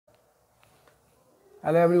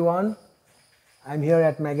Hello everyone, I'm here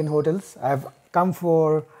at Megan Hotels. I've come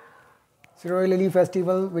for Shirui Lily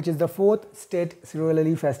Festival, which is the fourth state Shirui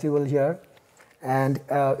Lily Festival here, and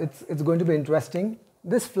it's going to be interesting.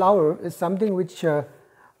 This flower is something which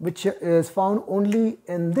is found only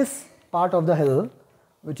in this part of the hill,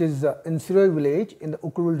 which is in Shirui village in the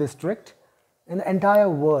Ukrul district, in the entire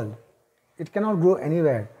world. It cannot grow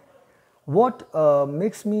anywhere. What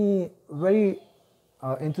makes me very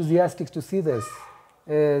enthusiastic to see this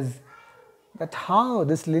is that how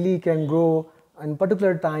this lily can grow in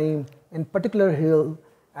particular time, in particular hill,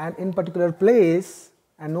 and in particular place,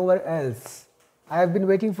 and nowhere else. I have been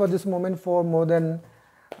waiting for this moment for more than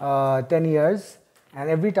 10 years, and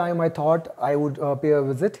every time I thought I would pay a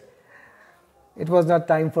visit, it was not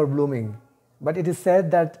time for blooming. But it is said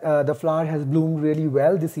that the flower has bloomed really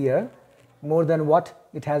well this year, more than what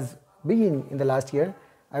it has been in the last year.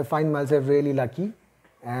 I find myself really lucky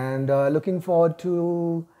and looking forward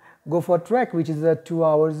to go for a trek, which is a 2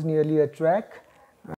 hours nearly a trek